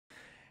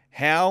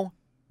How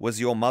was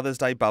your Mother's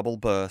Day bubble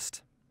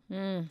burst?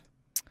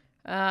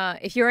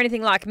 If you're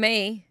anything like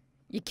me,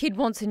 your kid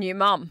wants a new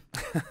mum.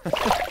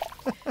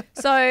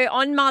 So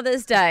on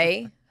Mother's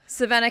Day,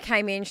 Savannah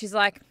came in. She's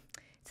like,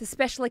 it's a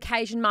special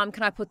occasion, Mum.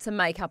 Can I put some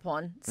makeup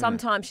on?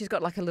 Sometimes she's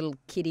got like a little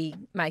kiddie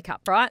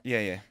makeup, right?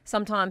 Yeah.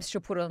 Sometimes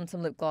she'll put on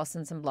some lip gloss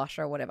and some blusher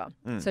or whatever.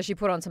 So she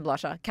put on some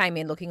blusher, came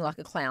in looking like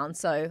a clown.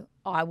 So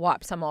I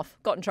wiped some off,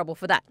 got in trouble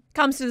for that.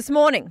 Comes to this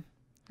morning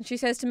and she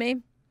says to me,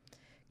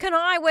 can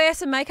I wear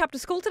some makeup to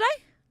school today?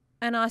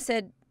 And I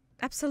said,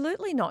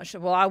 absolutely not. She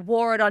said, well, I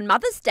wore it on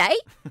Mother's Day.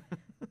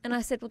 And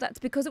I said, well, that's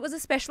because it was a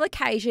special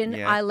occasion.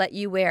 Yeah. I let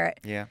you wear it.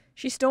 Yeah.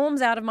 She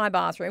storms out of my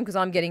bathroom because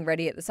I'm getting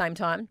ready at the same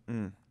time.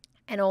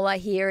 And all I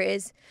hear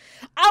is,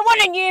 I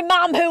want a new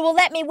mum who will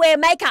let me wear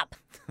makeup.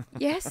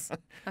 Yes.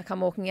 I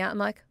come walking out. I'm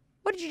like,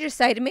 what did you just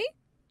say to me?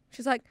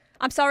 She's like,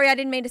 I'm sorry. I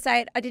didn't mean to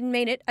say it. I didn't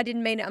mean it. I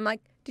didn't mean it. I'm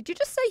like, did you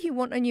just say you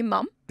want a new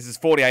mum? This is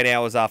 48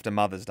 hours after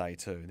Mother's Day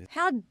too.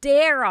 How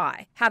dare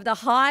I have the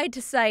hide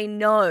to say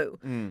no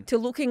to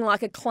looking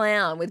like a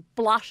clown with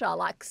blusher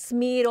like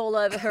smeared all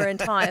over her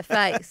entire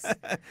face?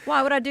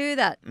 Why would I do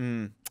that?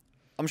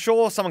 I'm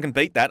sure someone can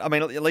beat that. I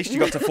mean, at least you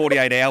got to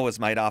 48 hours,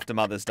 mate, after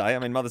Mother's Day. I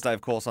mean, Mother's Day,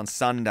 of course, on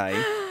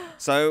Sunday.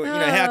 So,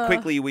 how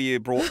quickly were you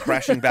brought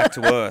crashing back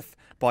to earth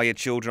by your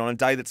children on a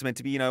day that's meant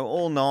to be,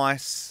 all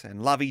nice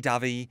and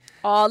lovey-dovey?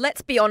 Oh,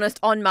 let's be honest,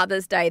 on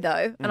Mother's Day,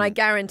 though, and I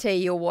guarantee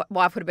your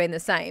wife would have been the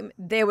same,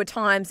 there were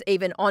times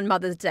even on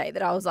Mother's Day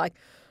that I was like,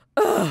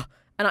 ugh,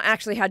 and I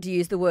actually had to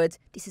use the words,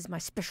 this is my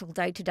special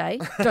day today,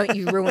 don't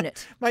you ruin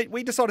it. Mate,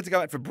 we decided to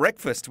go out for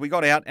breakfast. We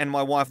got out and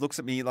my wife looks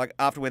at me like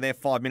after we're there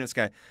 5 minutes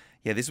go,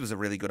 yeah, this was a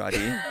really good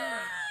idea.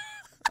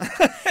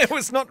 It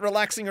was not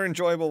relaxing or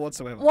enjoyable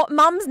whatsoever. What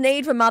mums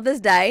need for Mother's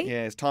Day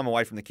is time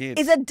away from the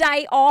kids. is a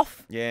day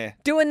off Yeah.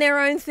 doing their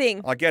own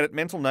thing. I get it.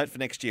 Mental note for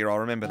next year. I'll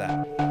remember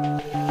that.